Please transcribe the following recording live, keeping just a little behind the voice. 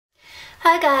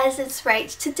Hi guys, it's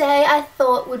Rach. Today I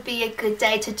thought would be a good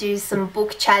day to do some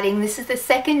book chatting. This is the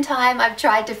second time I've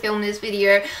tried to film this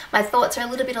video. My thoughts are a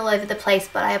little bit all over the place,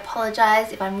 but I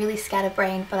apologize if I'm really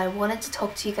scatterbrained, but I wanted to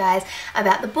talk to you guys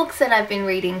about the books that I've been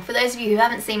reading. For those of you who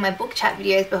haven't seen my book chat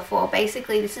videos before,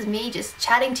 basically this is me just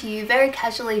chatting to you very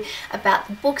casually about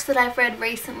the books that I've read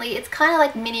recently. It's kind of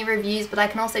like mini reviews, but I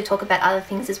can also talk about other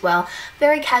things as well.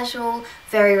 Very casual,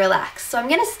 very relaxed. So I'm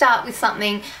going to start with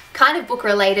something kind of book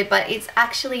related, but it's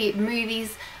actually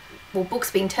movies, well,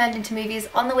 books being turned into movies.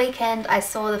 On the weekend I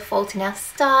saw The Fault in Our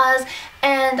Stars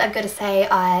and I've got to say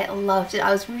I loved it.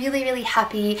 I was really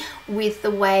happy with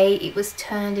the way it was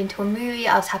turned into a movie.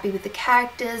 I was happy with the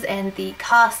characters and the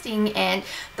casting and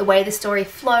the way the story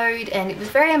flowed, and it was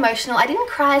very emotional. I didn't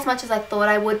cry as much as I thought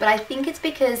I would, but I think it's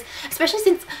because, especially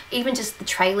since even just the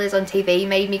trailers on TV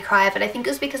made me cry, but I think it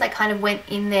was because I kind of went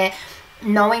in there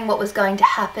knowing what was going to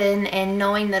happen and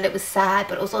knowing that it was sad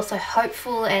but it was also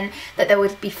hopeful and that there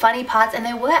would be funny parts, and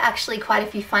there were actually quite a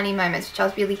few funny moments which I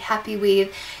was really happy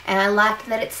with, and I liked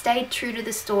that it stayed true to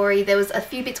the story. There was a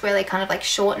few bits where they kind of like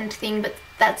shortened things, but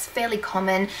that's fairly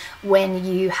common when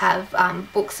you have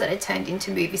books that are turned into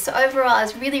movies. So overall I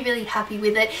was really happy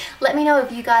with it. Let me know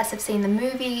if you guys have seen the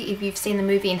movie, if you've seen the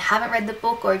movie and haven't read the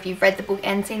book, or if you've read the book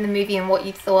and seen the movie and what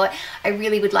you thought. I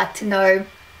really would like to know.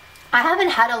 I haven't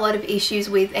had a lot of issues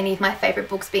with any of my favourite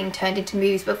books being turned into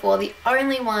movies before. The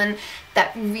only one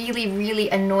that really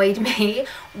annoyed me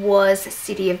was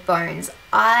City of Bones.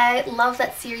 I love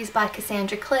that series by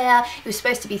Cassandra Clare. It was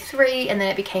supposed to be 3 and then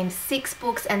it became 6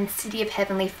 books, and City of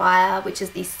Heavenly Fire, which is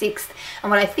the 6th and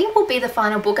what I think will be the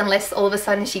final book, unless all of a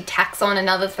sudden she tacks on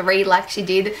another 3 like she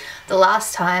did the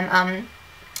last time.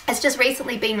 It's just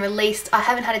recently been released. I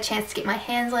haven't had a chance to get my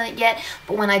hands on it yet,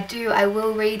 but when I do I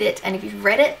will read it, and if you've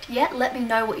read it yet, let me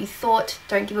know what you thought.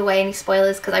 Don't give away any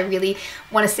spoilers because I really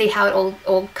want to see how it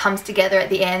all comes together at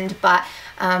the end, but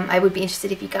I would be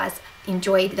interested if you guys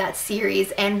enjoyed that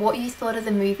series and what you thought of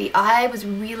the movie. I was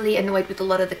really annoyed with a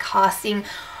lot of the casting.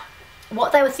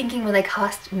 What they were thinking when they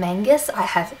cast Mangus, I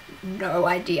have no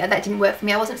idea. That didn't work for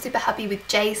me. I wasn't super happy with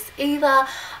Jace either.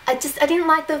 I didn't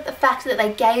like the fact that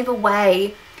they gave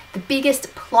away the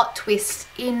biggest plot twist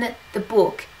in the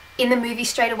book in the movie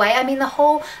straight away. I mean, the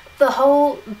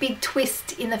whole big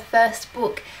twist in the first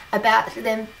book about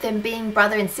them being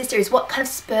brother and sister is what kind of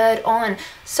spurred on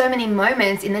so many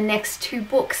moments in the next 2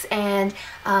 books, and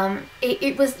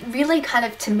it was really kind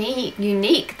of, to me,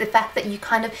 unique, the fact that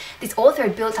this author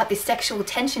had built up this sexual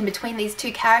tension between these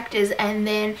 2 characters, and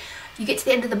then you get to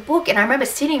the end of the book, and I remember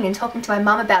sitting and talking to my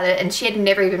mum about it, and she had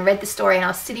never even read the story, and I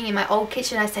was sitting in my old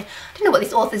kitchen and I said, I don't know what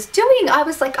this author's doing. I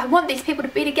was like, I want these people to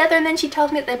be together, and then she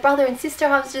tells me that they're brother and sister.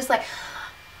 I was just like,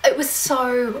 it was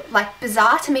so like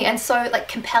bizarre to me and so like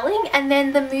compelling, and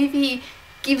then the movie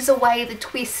gives away the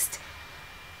twist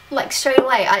like straight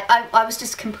away. I was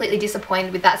just completely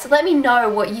disappointed with that. So let me know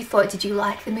what you thought. Did you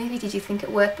like the movie? Did you think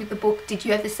it worked with the book? Did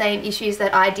you have the same issues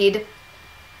that I did?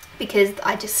 Because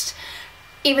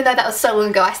even though that was so long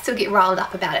ago, I still get riled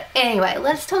up about it. Anyway,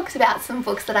 let's talk about some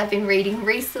books that I've been reading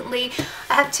recently.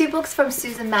 I have 2 books from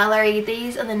Susan Mallery.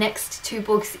 These are the next 2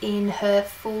 books in her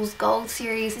Fool's Gold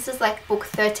series. This is like book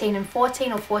 13 and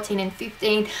 14 or 14 and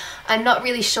 15. I'm not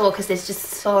really sure because there's just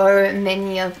so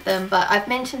many of them, but I've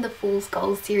mentioned the Fool's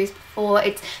Gold series before.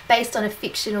 It's based on a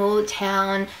fictional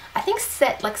town, I think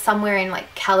set like somewhere in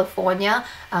like California,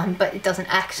 but it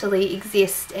doesn't actually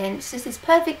exist, and it's just this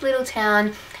perfect little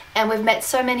town. And we've met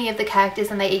so many of the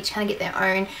characters and they each kind of get their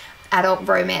own adult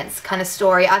romance kind of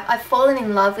story. I've fallen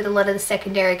in love with a lot of the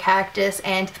secondary characters,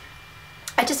 and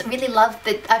I just really love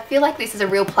that. I feel like this is a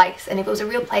real place, and if it was a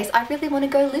real place I really want to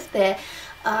go live there.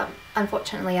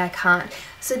 Unfortunately I can't.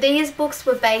 So these books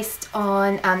were based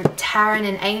on Taryn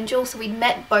and Angel, so we'd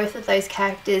met both of those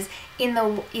characters in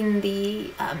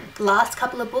the last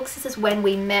couple of books. This is when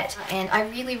we met, and I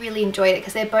really enjoyed it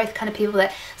because they're both kind of people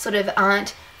that sort of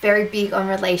aren't very big on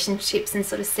relationships, and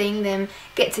sort of seeing them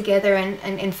get together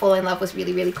and fall in love was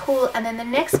really cool. And then the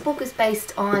next book is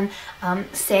based on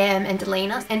Sam and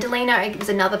Delina. And Delina was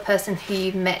another person who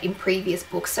you met in previous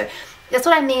books. So that's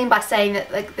what I mean by saying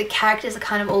that like the characters are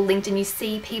kind of all linked, and you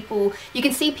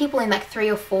can see people in like 3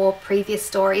 or 4 previous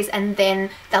stories, and then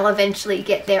they'll eventually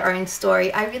get their own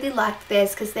story. I really liked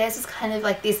theirs because theirs was kind of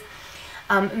like this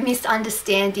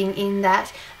misunderstanding in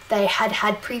that they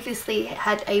had previously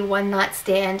had a one-night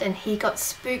stand, and he got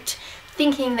spooked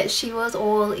thinking that she was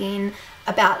all in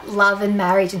about love and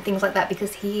marriage and things like that,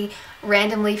 because he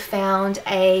randomly found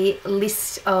a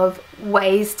list of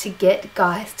ways to get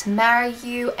guys to marry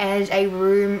you and a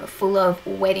room full of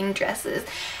wedding dresses.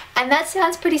 And that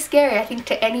sounds pretty scary, I think,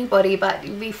 to anybody, but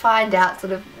we find out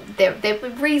sort of there were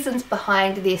reasons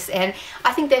behind this, and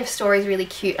I think their story is really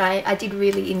cute. I did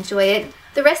really enjoy it.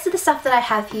 The rest of the stuff that I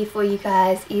have here for you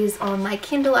guys is on my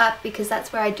Kindle app, because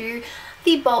that's where I do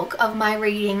the bulk of my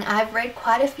reading. I've read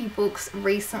quite a few books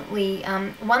recently.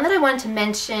 One that I wanted to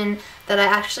mention that I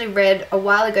actually read a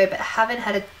while ago but haven't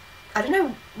had a, I don't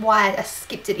know why I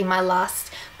skipped it in my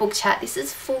last book chat. This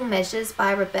is Full Measures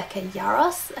by Rebecca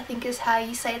Yarros, I think is how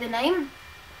you say the name.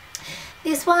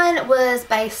 This one was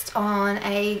based on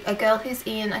a girl who's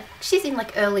in, I think she's in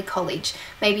like early college,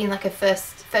 maybe in like her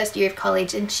first year of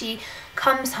college, and she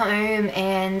comes home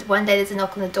and one day there's a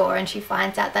knock on the door and she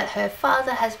finds out that her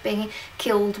father has been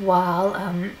killed while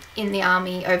in the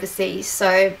army overseas.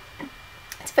 So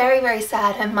it's very, very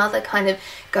sad. Her mother kind of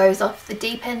goes off the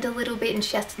deep end a little bit, and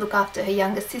she has to look after her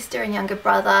younger sister and younger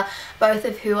brother, both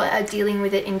of who are dealing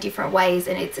with it in different ways,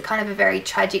 and it's a kind of a very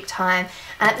tragic time.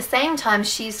 And at the same time,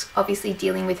 she's obviously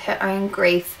dealing with her own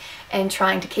grief and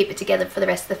trying to keep it together for the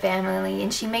rest of the family.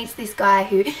 And she meets this guy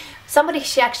who, somebody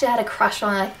she actually had a crush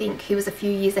on, I think, who was a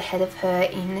few years ahead of her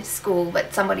in school,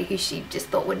 but somebody who she just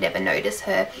thought would never notice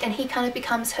her. And he kind of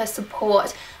becomes her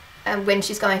support when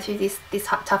she's going through this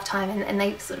tough time, and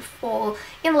they sort of fall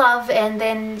in love. And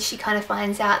then she kind of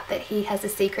finds out that he has a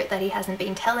secret that he hasn't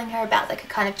been telling her about that could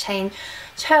kind of change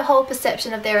her whole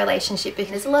perception of their relationship.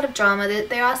 Because there's a lot of drama,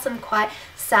 there are some quite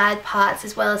sad parts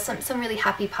as well as some really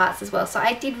happy parts as well. So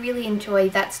I did really enjoy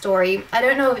that story. I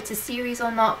don't know if it's a series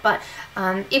or not, but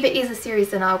if it is a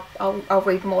series, then I'll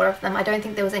read more of them. I don't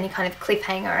think there was any kind of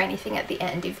cliffhanger or anything at the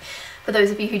end, for those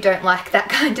of you who don't like that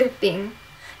kind of thing.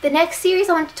 The next series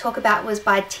I wanted to talk about was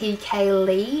by T.K.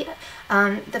 Lee.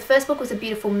 The first book was A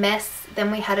Beautiful Mess, then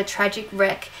we had A Tragic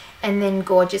Wreck, and then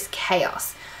Gorgeous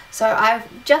Chaos. So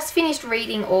I've just finished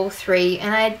reading all three,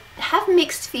 and I have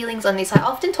mixed feelings on this. I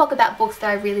often talk about books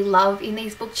that I really love in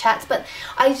these book chats, but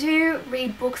I do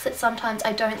read books that sometimes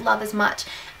I don't love as much.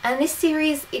 And this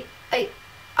series, it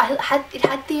had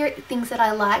things that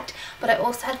I liked, but I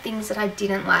also had things that I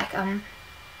didn't like.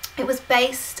 It was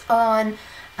based on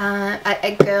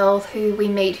a girl who we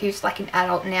meet who's like an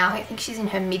adult now. I think she's in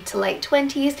her mid to late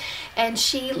 20s, and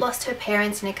she lost her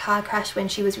parents in a car crash when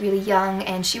she was really young,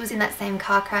 and she was in that same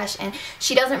car crash, and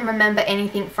she doesn't remember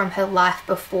anything from her life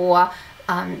before.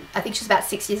 I think she was about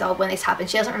 6 years old when this happened.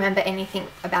 She doesn't remember anything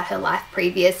about her life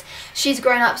previous. She's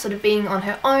grown up sort of being on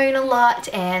her own a lot,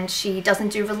 and she doesn't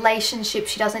do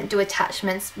relationships, she doesn't do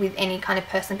attachments with any kind of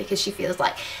person, because she feels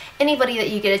like anybody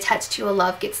that you get attached to or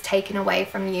love gets taken away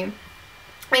from you.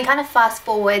 We kind of fast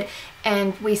forward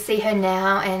and we see her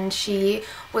now, and she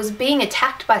was being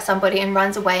attacked by somebody and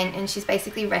runs away, and she's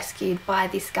basically rescued by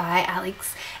this guy,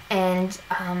 Alex, and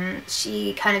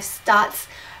she kind of starts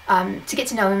to get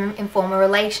to know him and form a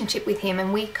relationship with him.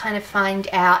 And we kind of find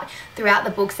out throughout the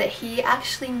books that he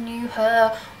actually knew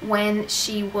her when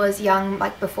she was young,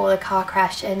 like before the car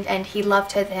crash, and he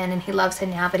loved her then and he loves her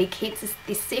now, but he keeps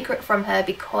this secret from her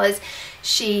because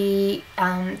she,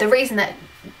 the reason that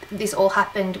this all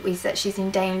happened is that she's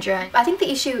in danger. I think the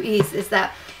issue is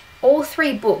that all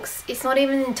three books, it's not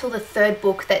even until the third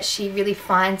book that she really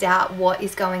finds out what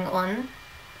is going on,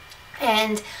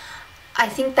 and I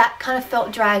think that kind of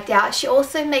felt dragged out. She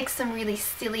also makes some really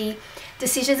silly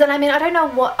decisions, and I mean, I don't know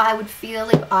what I would feel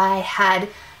if I had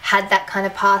that kind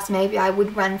of past. Maybe I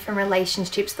would run from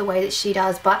relationships the way that she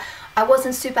does, but I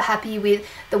wasn't super happy with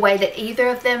the way that either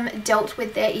of them dealt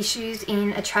with their issues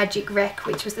in A Tragic Wreck,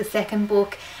 which was the second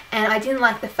book, and I didn't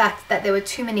like the fact that there were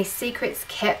too many secrets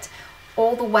kept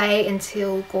all the way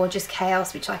until Gorgeous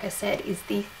Chaos, which, like I said, is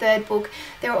the third book.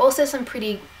 There were also some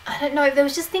pretty, I don't know, there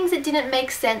was just things that didn't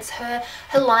make sense. Her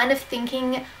line of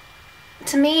thinking,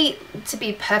 to me, to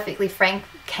be perfectly frank,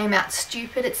 came out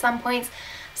stupid at some points.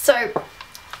 So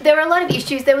there were a lot of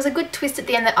issues. There was a good twist at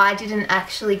the end that I didn't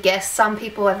actually guess. Some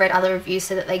people, I've read other reviews,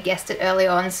 so that they guessed it early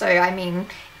on, so I mean,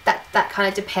 that kind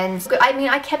of depends. I mean,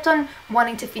 I kept on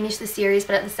wanting to finish the series,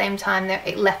 but at the same time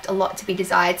it left a lot to be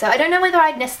desired, so I don't know whether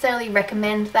I'd necessarily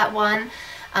recommend that one,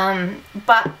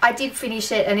 but I did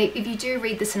finish it. And if you do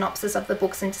read the synopsis of the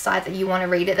books and decide that you want to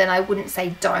read it, then I wouldn't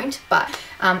say don't, but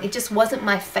it just wasn't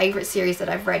my favourite series that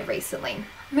I've read recently.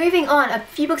 Moving on, a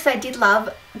few books I did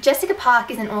love. Jessica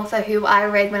Park is an author who I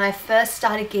read when I first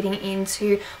started getting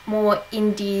into more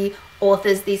indie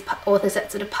authors, these authors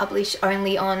that sort of publish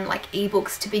only on like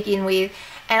ebooks to begin with,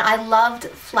 and I loved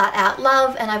Flat Out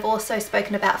Love, and I've also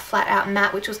spoken about Flat Out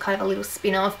Matt, which was kind of a little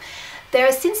spin-off. There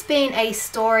has since been a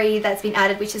story that's been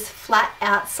added, which is Flat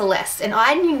Out Celeste, and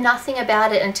I knew nothing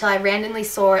about it until I randomly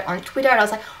saw it on Twitter, and I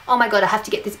was like, oh my god, I have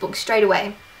to get this book straight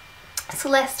away.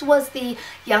 Celeste was the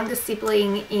younger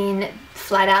sibling in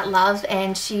Flat Out Love,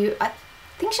 and I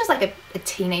think she was like a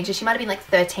teenager. She might have been like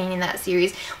 13 in that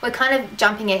series. We're kind of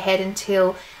jumping ahead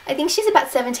until I think she's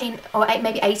about 17 or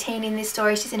maybe 18 in this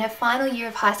story. She's in her final year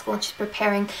of high school and she's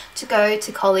preparing to go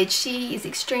to college. She is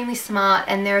extremely smart,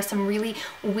 and there are some really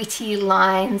witty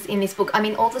lines in this book. I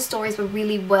mean, all the stories were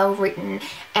really well written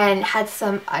and had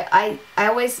some, I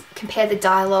always compare the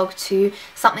dialogue to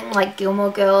something like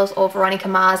Gilmore Girls or Veronica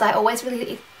Mars. I always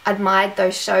really admired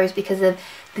those shows because of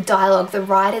the dialogue. The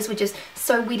writers were just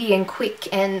so witty and quick,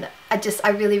 and I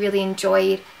really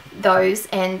enjoyed those,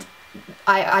 and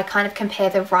I kind of compare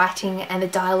the writing and the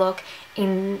dialogue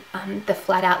in the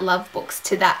Flat Out Love books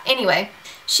to that. Anyway,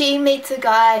 she meets a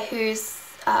guy who's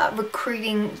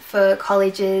recruiting for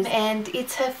colleges, and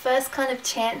it's her first kind of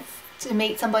chance to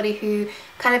meet somebody who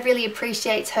kind of really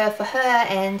appreciates her for her,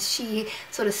 and she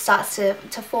sort of starts to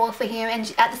fall for him,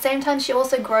 and at the same time she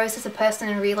also grows as a person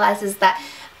and realizes that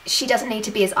she doesn't need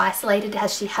to be as isolated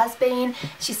as she has been.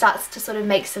 She starts to sort of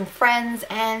make some friends,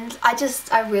 and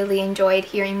I really enjoyed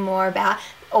hearing more about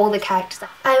all the characters.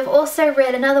 I've also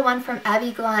read another one from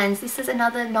Abby Glines. This is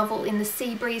another novel in the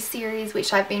Seabreeze series,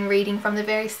 which I've been reading from the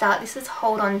very start. This is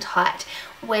Hold On Tight,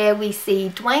 where we see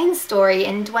Dwayne's story,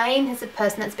 and Dwayne is a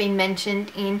person that's been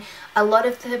mentioned in a lot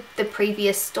of the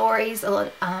previous stories,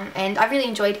 and I really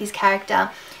enjoyed his character.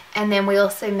 And then we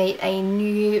also meet a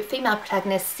new female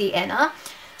protagonist, Sienna.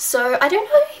 So I don't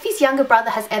know if his younger brother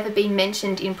has ever been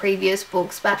mentioned in previous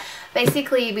books, but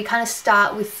basically we kind of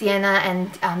start with Sienna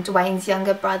and Dwayne's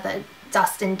younger brother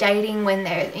Dustin dating when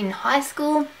they're in high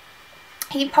school.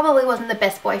 He probably wasn't the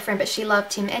best boyfriend, but she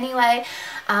loved him anyway,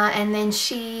 and then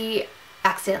she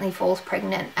accidentally falls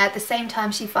pregnant. At the same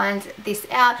time she finds this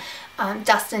out,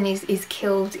 Dustin is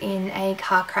killed in a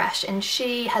car crash, and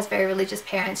she has very religious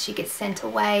parents. She gets sent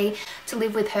away to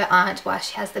live with her aunt while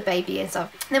she has the baby and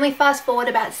stuff. And then we fast forward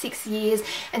about 6 years,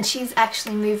 and she's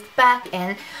actually moved back,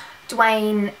 and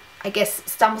Dwayne, I guess,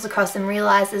 stumbles across and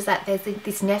realizes that there's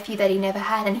this nephew that he never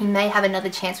had, and he may have another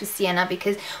chance with Sienna,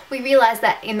 because we realize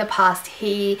that in the past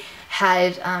he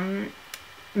had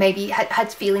maybe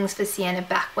had feelings for Sienna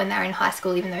back when they were in high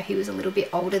school, even though he was a little bit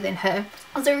older than her.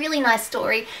 It was a really nice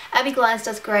story. Abby Glines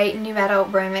does great new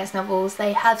adult romance novels.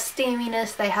 They have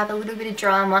steaminess, they have a little bit of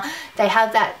drama, they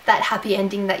have that happy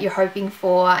ending that you're hoping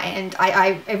for, and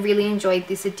I really enjoyed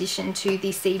this addition to the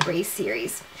Seabreeze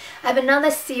series. I have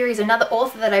another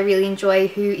author that I really enjoy,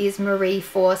 who is Marie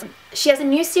Force. She has a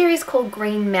new series called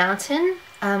Green Mountain,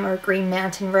 or Green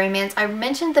Mountain Romance. I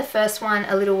mentioned the first one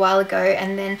a little while ago,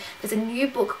 and then there's a new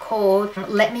book called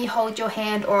Let Me Hold Your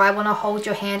Hand, or I Want to Hold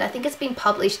Your Hand. I think it's been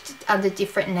published under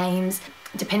different names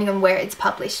depending on where it's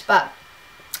published, but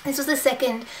this was the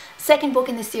second book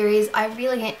in the series. I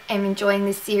really am enjoying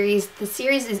this series. The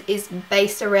series is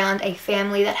based around a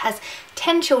family that has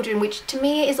 10 children, which to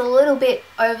me is a little bit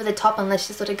over the top unless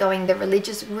you're sort of going the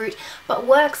religious route, but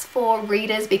works for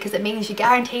readers because it means you're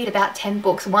guaranteed about 10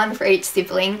 books, one for each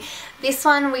sibling. This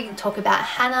one we talk about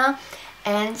Hannah,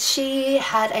 and she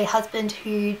had a husband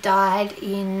who died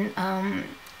in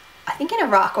I think in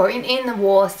Iraq or in the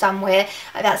war somewhere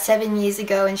about 7 years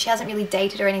ago, and she hasn't really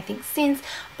dated or anything since.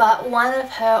 But one of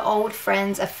her old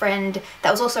friends, a friend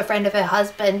that was also a friend of her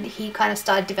husband, he kind of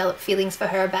started to develop feelings for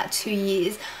her about 2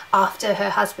 years after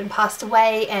her husband passed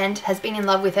away, and has been in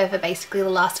love with her for basically the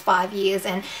last 5 years.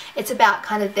 And it's about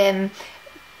kind of them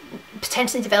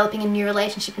potentially developing a new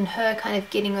relationship, and her kind of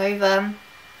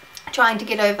trying to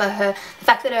get over the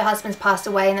fact that her husband's passed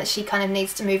away, and that she kind of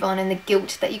needs to move on, and the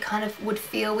guilt that you kind of would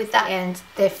feel with that, and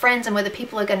their friends, and whether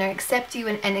people are going to accept you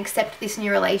and accept this new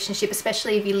relationship,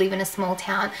 especially if you live in a small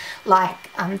town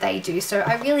like they do. So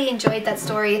I really enjoyed that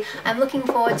story. I'm looking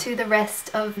forward to the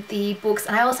rest of the books,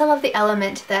 and I also love the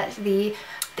element that the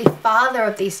father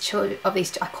of these children,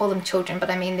 I call them children, but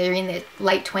I mean they're in their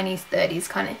late 20s, 30s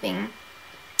kind of thing,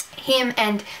 him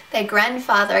and their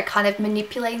grandfather are kind of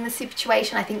manipulating the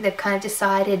situation. I think they've kind of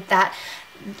decided that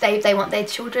they want their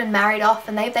children married off,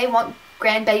 and they want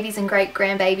grandbabies and great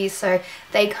grandbabies, so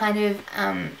they kind of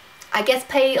I guess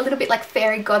play a little bit like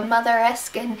fairy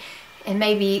godmother-esque, and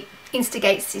maybe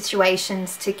instigate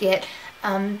situations to get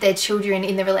their children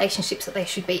in the relationships that they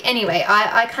should be. Anyway,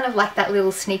 I kind of like that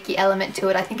little sneaky element to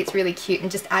it. I think it's really cute and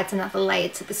just adds another layer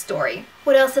to the story.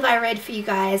 What else have I read for you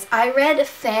guys? I read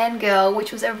Fangirl,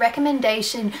 which was a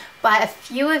recommendation by a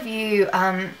few of you.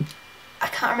 I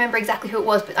can't remember exactly who it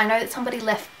was, but I know that somebody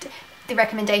left the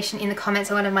recommendation in the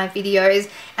comments on one of my videos,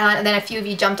 and then a few of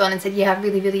you jumped on and said, yeah, I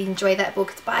really enjoyed that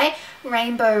book. It's by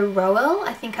Rainbow Rowell.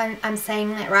 I think I'm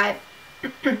saying that right.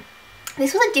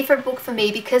 This was a different book for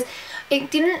me because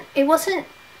it wasn't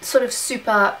sort of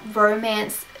super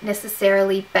romance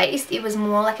necessarily based. It was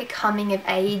more like a coming of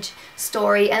age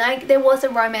story, and there was a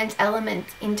romance element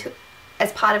into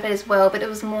as part of it as well, but it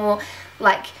was more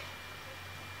like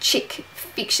chick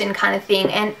fiction kind of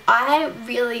thing, and I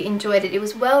really enjoyed it. It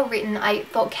was well written. I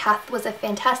thought Kath was a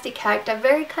fantastic character,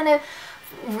 very kind of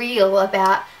real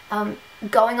about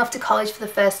going off to college for the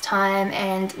first time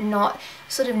and not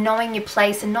sort of knowing your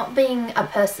place and not being a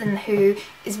person who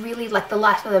is really like the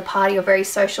life of the party or very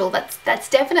social. That's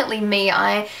definitely me.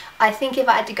 I think if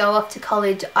I had to go off to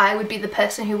college, I would be the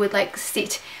person who would like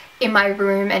sit in my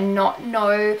room and not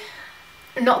go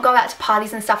out to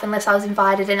parties and stuff unless I was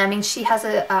invited. And I mean, she has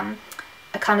a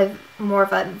kind of more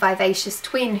of a vivacious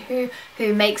twin who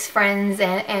makes friends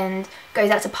and goes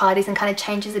out to parties and kind of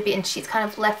changes a bit, and she's kind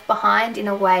of left behind in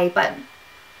a way, but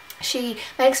she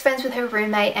makes friends with her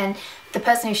roommate and the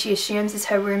person who she assumes is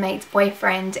her roommate's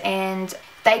boyfriend, and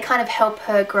they kind of help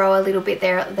her grow a little bit.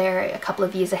 They're a couple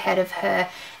of years ahead of her,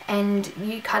 and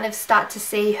you kind of start to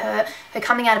see her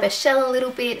coming out of her shell a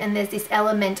little bit, and there's this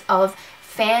element of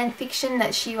fan fiction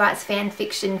that she writes fan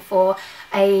fiction for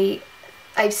a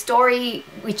story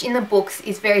which in the books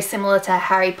is very similar to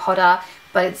Harry Potter,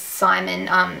 but it's Simon,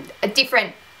 a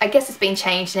different, I guess it's been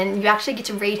changed, and you actually get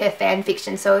to read her fan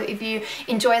fiction. So if you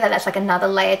enjoy that, that's like another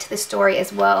layer to the story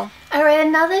as well. I read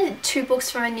another 2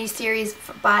 books from a new series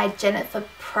by Jennifer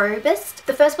Probst.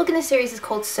 The first book in the series is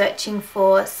called Searching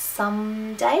for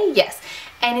Someday, yes.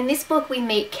 And in this book we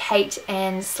meet Kate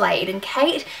and Slade, and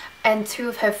Kate and 2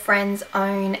 of her friends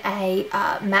own a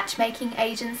matchmaking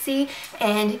agency,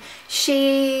 and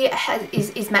she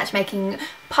is matchmaking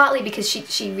partly because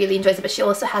she really enjoys it, but she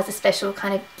also has a special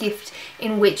kind of gift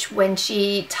in which when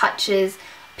she touches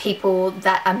people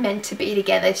that are meant to be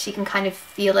together, she can kind of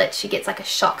feel it. She gets like a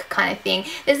shock kind of thing.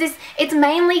 There's this, it's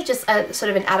mainly just a sort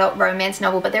of an adult romance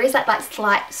novel, but there is that like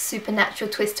slight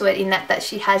supernatural twist to it in that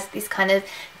she has this kind of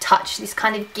touch, this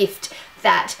kind of gift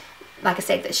that, like I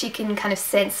said, that she can kind of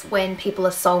sense when people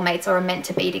are soulmates or are meant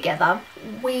to be together.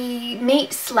 We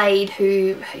meet Slade,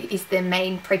 who is the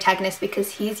main protagonist,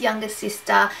 because his younger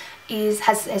sister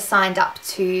has signed up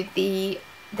to the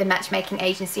matchmaking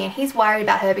agency, and he's worried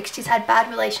about her because she's had bad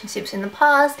relationships in the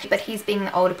past, but he's being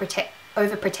the older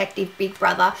overprotective big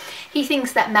brother. He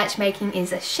thinks that matchmaking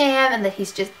is a sham and that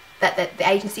that the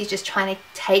agency is just trying to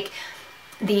take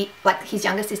his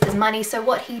younger sister's money. So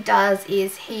what he does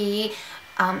is he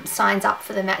signs up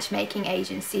for the matchmaking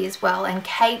agency as well, and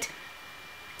Kate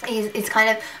is kind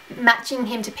of matching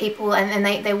him to people, and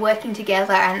they're working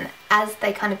together, and as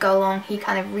they kind of go along, he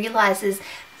kind of realizes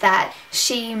that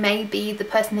she may be the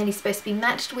person that he's supposed to be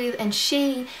matched with, and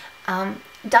she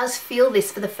does feel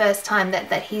this for the first time,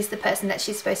 that he's the person that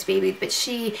she's supposed to be with, but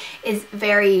she is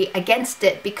very against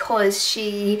it because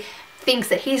she thinks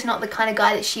that he's not the kind of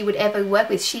guy that she would ever work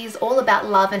with. She's all about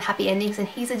love and happy endings, and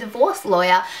he's a divorce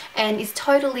lawyer and is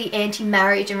totally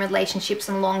anti-marriage and relationships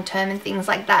and long-term and things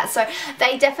like that. So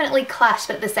they definitely clash,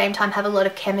 but at the same time have a lot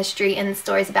of chemistry and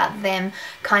stories about them,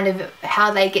 kind of how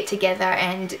they get together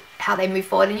and how they move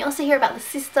forward. And you also hear about the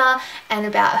sister and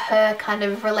about her kind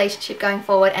of relationship going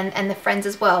forward, and the friends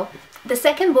as well. The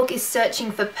second book is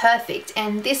Searching for Perfect,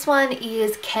 and this one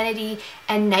is Kennedy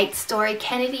and Nate's story.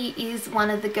 Kennedy is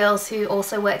one of the girls who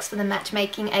also works for the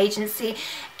matchmaking agency,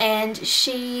 and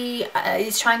she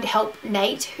is trying to help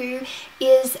Nate, who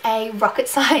is a rocket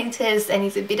scientist, and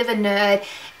he's a bit of a nerd,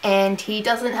 and he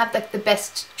doesn't have the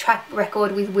best track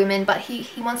record with women, but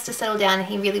he wants to settle down and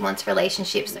he really wants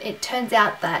relationships. It turns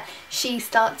out that she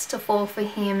starts to fall for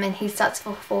him and he starts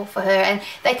to fall for her, and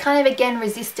they kind of again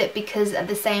resist it because at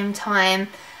the same time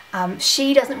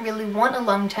she doesn't really want a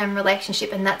long-term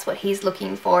relationship, and that's what he's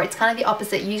looking for. It's kind of the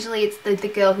opposite. Usually it's the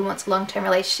girl who wants a long-term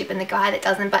relationship and the guy that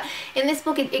doesn't, but in this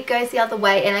book it goes the other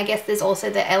way. And I guess there's also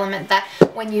the element that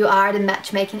when you are at a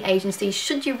matchmaking agency,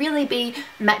 should you really be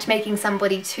matchmaking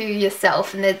somebody to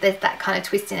yourself? And there's that kind of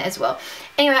twist in it as well.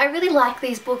 Anyway, I really like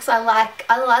these books. I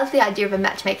love the idea of a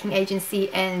matchmaking agency,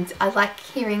 and I like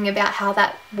hearing about how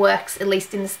that works, at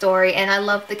least in the story, and I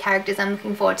love the characters. I'm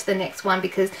looking forward to the next one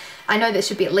because I know there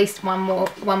should be at least one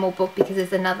more book, because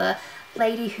there's another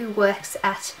lady who works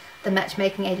at the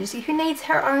matchmaking agency who needs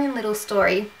her own little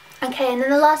story. Okay, and then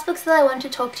the last books that I wanted to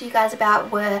talk to you guys about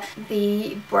were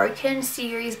the Broken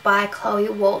series by Chloe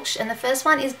Walsh, and the first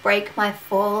one is Break My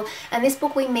Fall, and this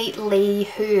book we meet Lee,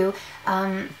 who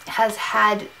has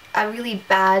had a really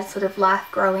bad sort of life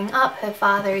growing up. Her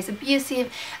father is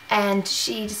abusive, and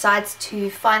she decides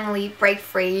to finally break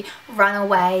free, run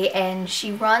away, and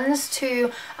she runs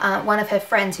to one of her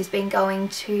friends who's been going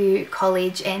to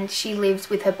college, and she lives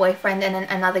with her boyfriend and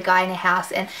another guy in a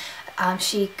house, and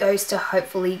she goes to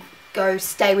hopefully go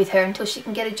stay with her until she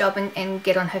can get a job and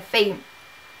get on her feet.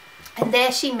 And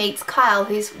there she meets Kyle,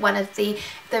 who's one of the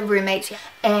roommates,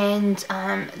 and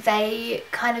they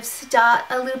kind of start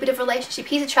a little bit of relationship.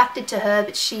 He's attracted to her,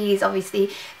 but she's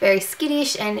obviously very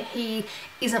skittish, and he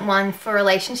isn't one for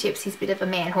relationships. He's a bit of a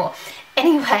man whore.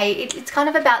 Anyway, it's kind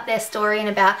of about their story and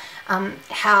about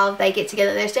how they get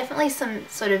together. There's definitely some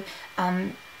sort of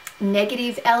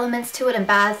negative elements to it and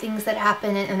bad things that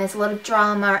happen, and there's a lot of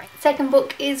drama. Second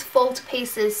book is Fall to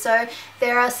Pieces, so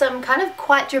there are some kind of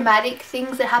quite dramatic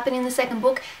things that happen in the second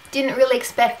book. Didn't really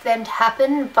expect them to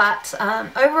happen, but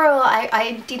overall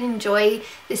I did enjoy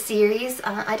the series.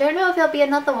 I don't know if there'll be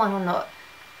another one or not.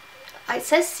 It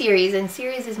says series, and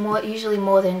series is usually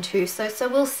more than 2, so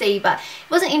we'll see. But it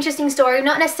was an interesting story,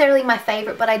 not necessarily my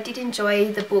favourite, but I did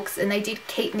enjoy the books, and they did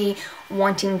keep me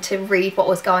wanting to read what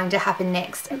was going to happen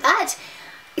next. That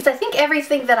is, I think,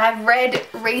 everything that I've read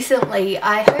recently.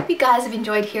 I hope you guys have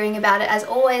enjoyed hearing about it. As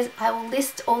always, I will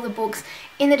list all the books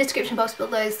in the description box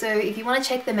below, so if you want to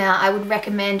check them out, I would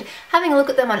recommend having a look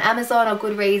at them on Amazon or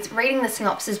Goodreads, reading the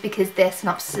synopses, because their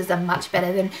synopses are much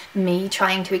better than me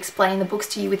trying to explain the books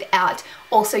to you without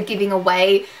also giving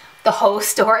away the whole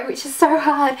story, which is so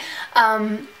hard.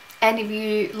 And if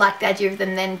you like the idea of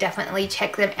them, then definitely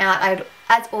check them out. I'd,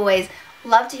 as always,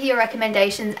 love to hear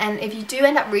recommendations, and if you do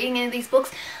end up reading any of these books,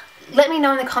 let me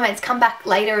know in the comments. Come back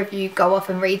later if you go off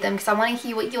and read them, because I want to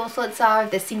hear what your thoughts are,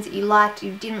 if there's things that you liked,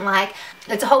 you didn't like.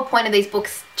 That's the whole point of these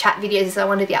books chat videos, is I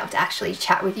want to be able to actually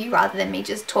chat with you rather than me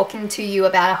just talking to you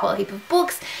about a whole heap of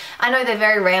books. I know they're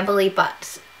very rambly,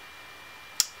 but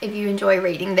if you enjoy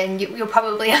reading, then you'll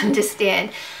probably understand.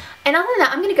 And other than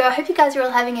that, I'm going to go. I hope you guys are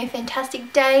all having a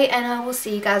fantastic day, and I will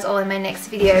see you guys all in my next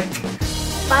video.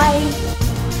 Bye!